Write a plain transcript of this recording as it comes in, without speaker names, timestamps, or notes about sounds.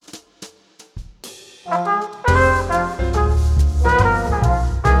The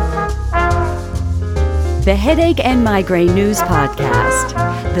Headache and Migraine News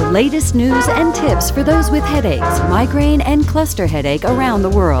Podcast. The latest news and tips for those with headaches, migraine, and cluster headache around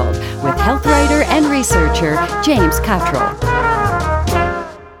the world with health writer and researcher James Cottrell.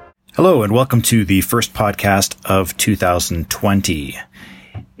 Hello, and welcome to the first podcast of 2020.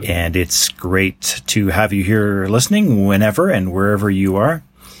 And it's great to have you here listening whenever and wherever you are.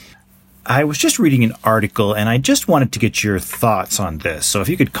 I was just reading an article, and I just wanted to get your thoughts on this. So if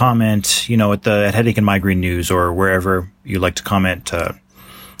you could comment, at Headache and Migraine News or wherever you like to comment,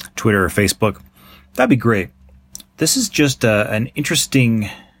 Twitter or Facebook, that'd be great. This is just an interesting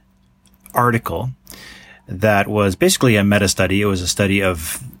article that was basically a meta-study. It was a study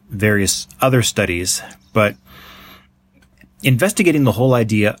of various other studies, but investigating the whole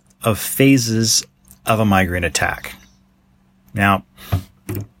idea of phases of a migraine attack. Now,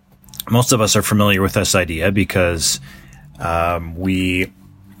 most of us are familiar with this idea because we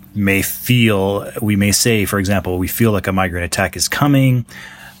may say, for example, we feel like a migraine attack is coming,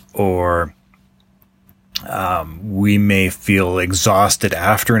 or we may feel exhausted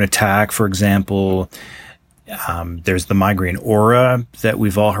after an attack, for example. There's the migraine aura that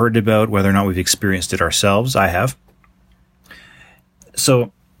we've all heard about, whether or not we've experienced it ourselves. I have.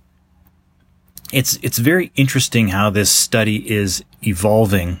 So it's very interesting how this study is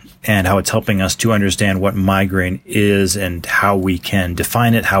evolving and how it's helping us to understand what migraine is and how we can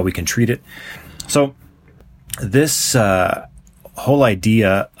define it, how we can treat it. So this whole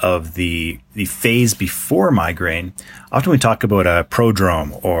idea of the phase before migraine, often we talk about a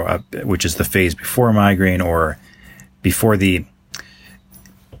prodrome, which is the phase before migraine, or before that's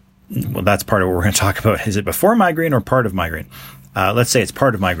part of what we're going to talk about. Is it before migraine or part of migraine? Let's say it's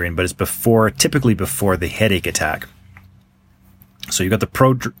part of migraine, but it's typically before the headache attack. So you've got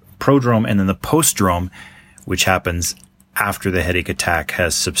the prodrome and then the postdrome, which happens after the headache attack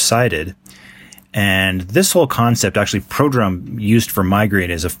has subsided. And this whole concept, actually, prodrome used for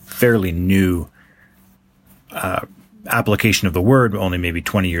migraine is a fairly new application of the word, only maybe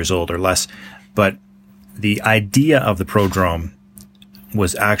 20 years old or less. But the idea of the prodrome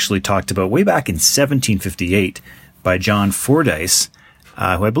was actually talked about way back in 1758 by John Fordyce,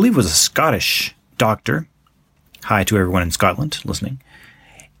 who I believe was a Scottish doctor. Hi to everyone in Scotland listening.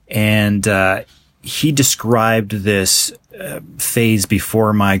 And he described this phase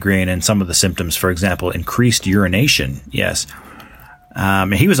before migraine and some of the symptoms, for example, increased urination. Yes.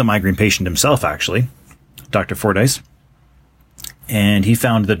 He was a migraine patient himself, actually, Dr. Fordyce. And he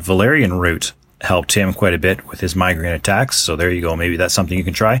found that valerian root helped him quite a bit with his migraine attacks. So there you go. Maybe that's something you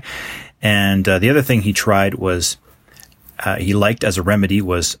can try. And the other thing he tried was, he liked as a remedy,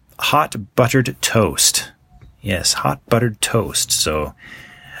 was hot buttered toast. Yes, hot buttered toast. So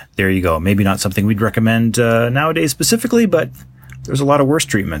there you go. Maybe not something we'd recommend nowadays specifically, but there's a lot of worse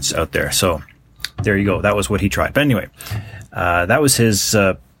treatments out there. So there you go. That was what he tried. But anyway, that was his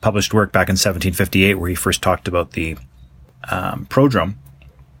published work back in 1758, where he first talked about the prodrome.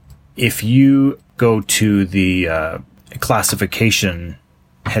 If you go to the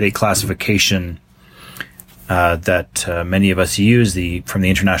headache classification that many of us use, from the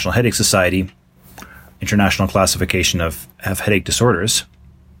International Headache Society, International Classification of Headache Disorders,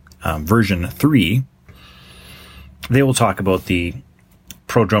 version 3, they will talk about the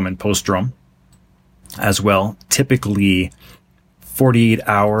prodrome and postdrome as well. Typically up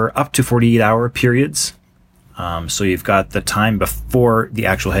to 48 hour periods. So you've got the time before the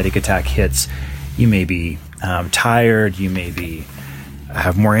actual headache attack hits. You may be tired, you may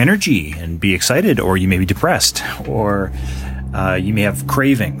have more energy and be excited, or you may be depressed, or you may have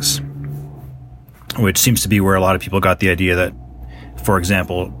cravings, which seems to be where a lot of people got the idea that, for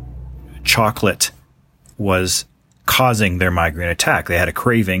example, chocolate was causing their migraine attack. They had a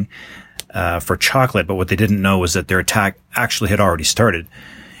craving for chocolate, but what they didn't know was that their attack actually had already started,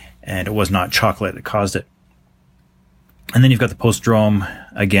 and it was not chocolate that caused it. And then you've got the postdrome,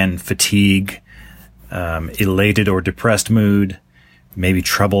 again, fatigue, elated or depressed mood, maybe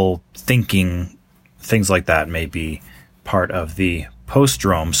trouble thinking, things like that may be part of the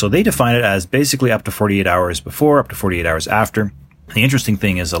postdrome. So they define it as basically up to 48 hours before, up to 48 hours after. The interesting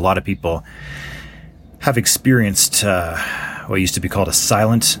thing is a lot of people have experienced what used to be called a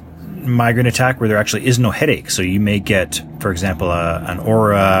silent migraine attack, where there actually is no headache. So you may get, for example, an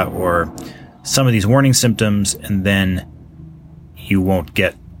aura or some of these warning symptoms, and then you won't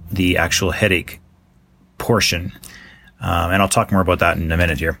get the actual headache portion. And I'll talk more about that in a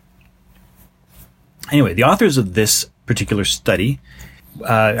minute here. Anyway, the authors of this particular study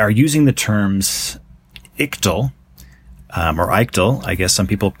are using the terms ICTL, or Eichtel, I guess some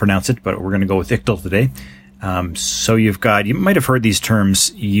people pronounce it, but we're going to go with Eichtel today. So you might have heard these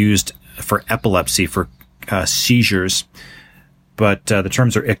terms used for epilepsy, for seizures, but the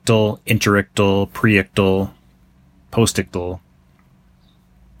terms are ictal, interictal, preictal, postictal.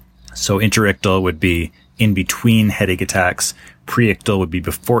 So interictal would be in between headache attacks. Preictal would be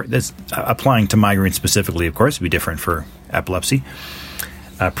before. That's applying to migraine specifically, of course, would be different for epilepsy.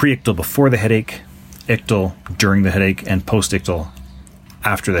 Preictal before the headache, ictal during the headache, and postictal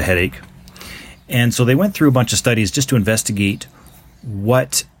after the headache. And so they went through a bunch of studies just to investigate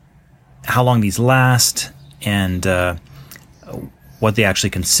how long these last and what they actually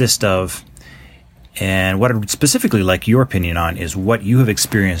consist of. And what I'd specifically like your opinion on is what you have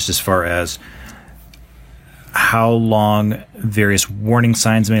experienced as far as how long various warning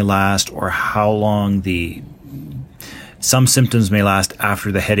signs may last, or how long some symptoms may last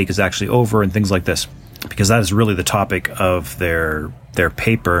after the headache is actually over, and things like this. Because that is really the topic of their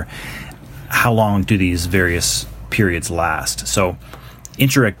paper. How long do these various periods last? So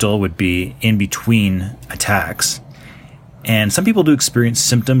interictal would be in between attacks. And some people do experience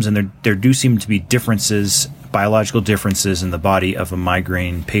symptoms, and there do seem to be differences, biological differences in the body of a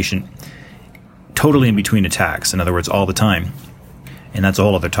migraine patient totally in between attacks. In other words, all the time. And that's a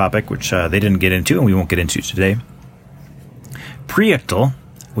whole other topic, which they didn't get into, and we won't get into today. Preictal,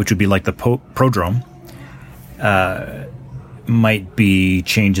 which would be like the prodrome, might be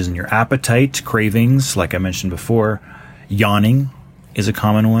changes in your appetite, cravings, like I mentioned before. Yawning is a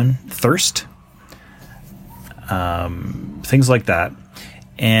common one. Thirst. Things like that.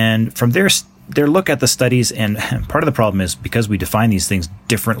 And from their look at the studies, and part of the problem is because we define these things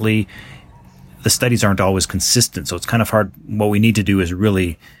differently, the studies aren't always consistent. So it's kind of hard. What we need to do is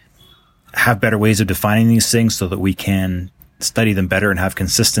really have better ways of defining these things so that we can study them better and have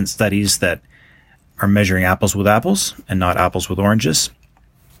consistent studies that are measuring apples with apples and not apples with oranges.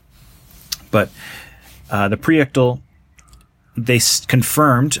 But the preictal, they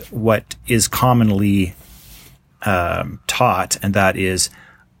confirmed what is commonly taught, and that is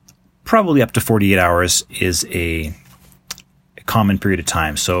probably up to 48 hours is a common period of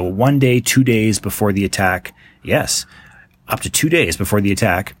time. So 1 day, 2 days before the attack, yes, up to 2 days before the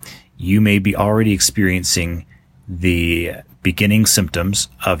attack, you may be already experiencing the beginning symptoms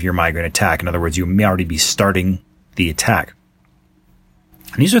of your migraine attack. In other words, you may already be starting the attack.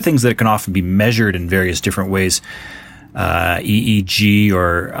 And these are things that can often be measured in various different ways, EEG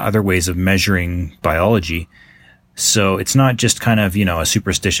or other ways of measuring biology. So it's not just kind of, a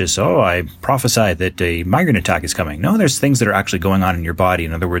superstitious, I prophesy that a migraine attack is coming. No, there's things that are actually going on in your body.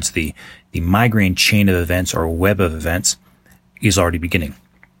 In other words, the migraine chain of events or web of events is already beginning.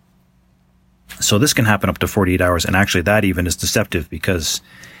 So this can happen up to 48 hours. And actually that even is deceptive, because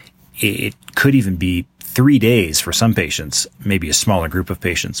it could even be 3 days for some patients, maybe a smaller group of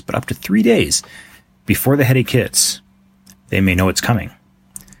patients, but up to 3 days before the headache hits, they may know it's coming,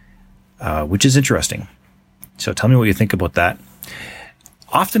 which is interesting. So tell me what you think about that.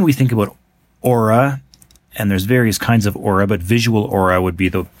 Often we think about aura, and there's various kinds of aura, but visual aura would be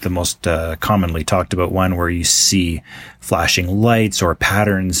the most commonly talked about one, where you see flashing lights or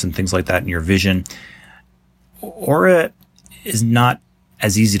patterns and things like that in your vision. Aura is not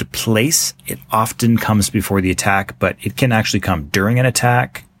as easy to place. It often comes before the attack, but it can actually come during an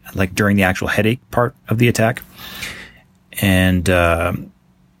attack, like during the actual headache part of the attack. And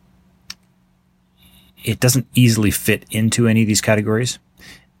it doesn't easily fit into any of these categories.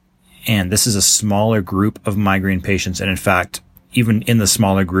 And this is a smaller group of migraine patients. And in fact, even in the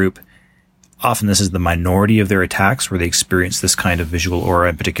smaller group, often this is the minority of their attacks where they experience this kind of visual aura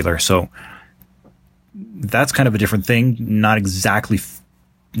in particular. So that's kind of a different thing, not exactly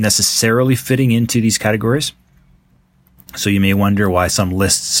necessarily fitting into these categories. So you may wonder why some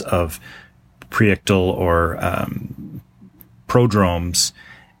lists of preictal or prodromes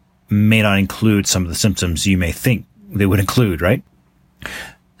may not include some of the symptoms you may think they would include, right?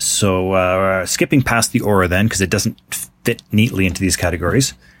 So skipping past the aura then, because it doesn't fit neatly into these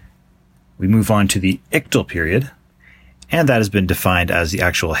categories, we move on to the ictal period, and that has been defined as the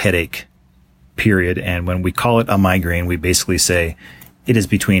actual headache period. And when we call it a migraine, we basically say it is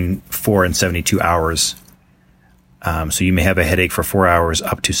between 4 and 72 hours. So you may have a headache for 4 hours,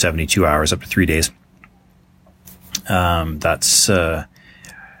 up to 72 hours, up to 3 days. That's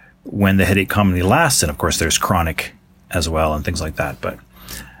when the headache commonly lasts. And of course, there's chronic as well and things like that. But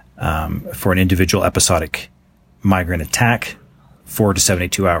for an individual episodic migraine attack, 4 to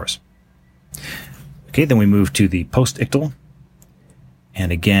 72 hours. Okay, then we move to the post-ictal.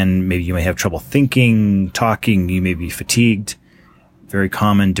 And again, maybe you may have trouble thinking, talking, you may be fatigued, very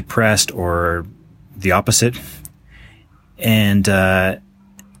common, depressed, or the opposite. And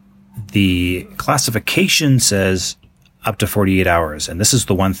the classification says up to 48 hours. And this is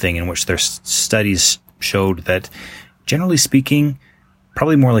the one thing in which their studies showed that, generally speaking,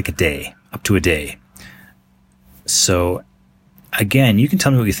 probably more like a day, up to a day. So again, you can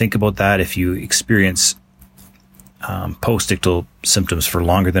tell me what you think about that, if you experience post-ictal symptoms for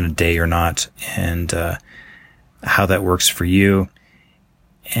longer than a day or not, and how that works for you.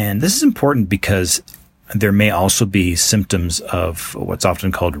 And this is important because there may also be symptoms of what's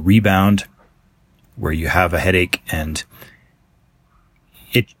often called rebound, where you have a headache and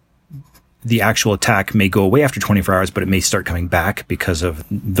the actual attack may go away after 24 hours, but it may start coming back because of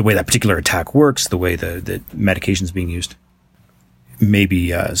the way that particular attack works, the way the medication is being used.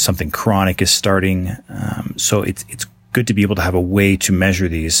 Maybe something chronic is starting. So it's good to be able to have a way to measure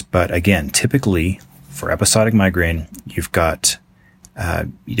these. But again, typically for episodic migraine, you've got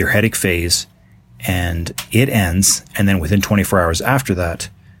your headache phase and it ends. And then within 24 hours after that,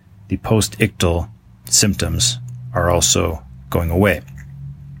 the post-ictal symptoms are also going away.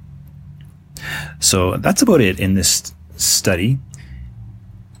 So that's about it in this study.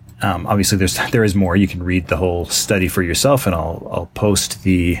 Obviously, there is more. You can read the whole study for yourself, and I'll post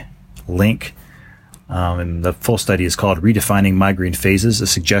the link. And the full study is called "Redefining Migraine Phases: A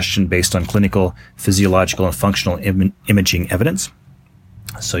Suggestion Based on Clinical, Physiological, and Functional Imaging Evidence."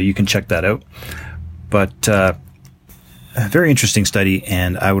 So you can check that out. But a very interesting study,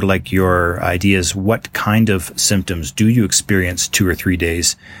 and I would like your ideas. What kind of symptoms do you experience 2 or 3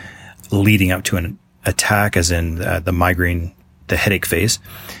 days leading up to an attack, as in the migraine, the headache phase?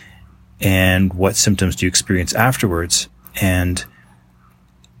 And what symptoms do you experience afterwards? And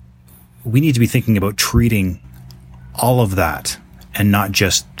we need to be thinking about treating all of that and not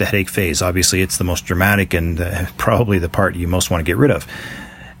just the headache phase. Obviously, it's the most dramatic and probably the part you most want to get rid of.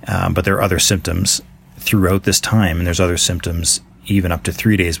 But there are other symptoms throughout this time, and there's other symptoms even up to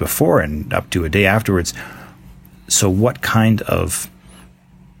 3 days before and up to a day afterwards. So what kind of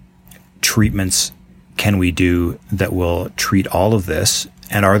treatments can we do that will treat all of this?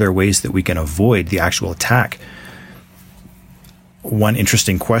 And are there ways that we can avoid the actual attack? One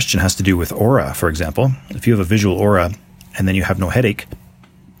interesting question has to do with aura, for example. If you have a visual aura and then you have no headache,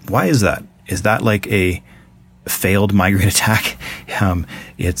 why is that? Is that like a failed migraine attack?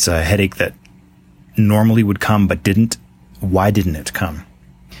 It's a headache that normally would come but didn't. Why didn't it come?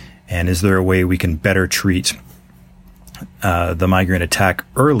 And is there a way we can better treat the migraine attack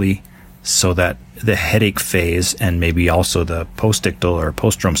early so that the headache phase and maybe also the post-ictal or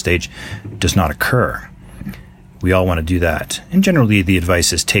post-drome stage does not occur? We all want to do that. And generally the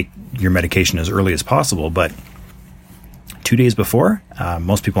advice is take your medication as early as possible, but 2 days before,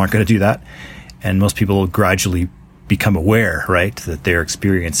 most people aren't going to do that. And most people will gradually become aware, right, that they're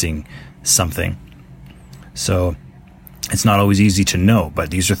experiencing something. So it's not always easy to know, but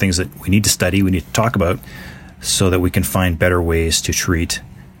these are things that we need to study, we need to talk about so that we can find better ways to treat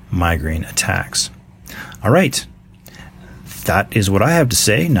migraine attacks. All right. That is what I have to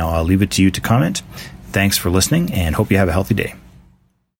say. Now I'll leave it to you to comment. Thanks for listening and hope you have a healthy day.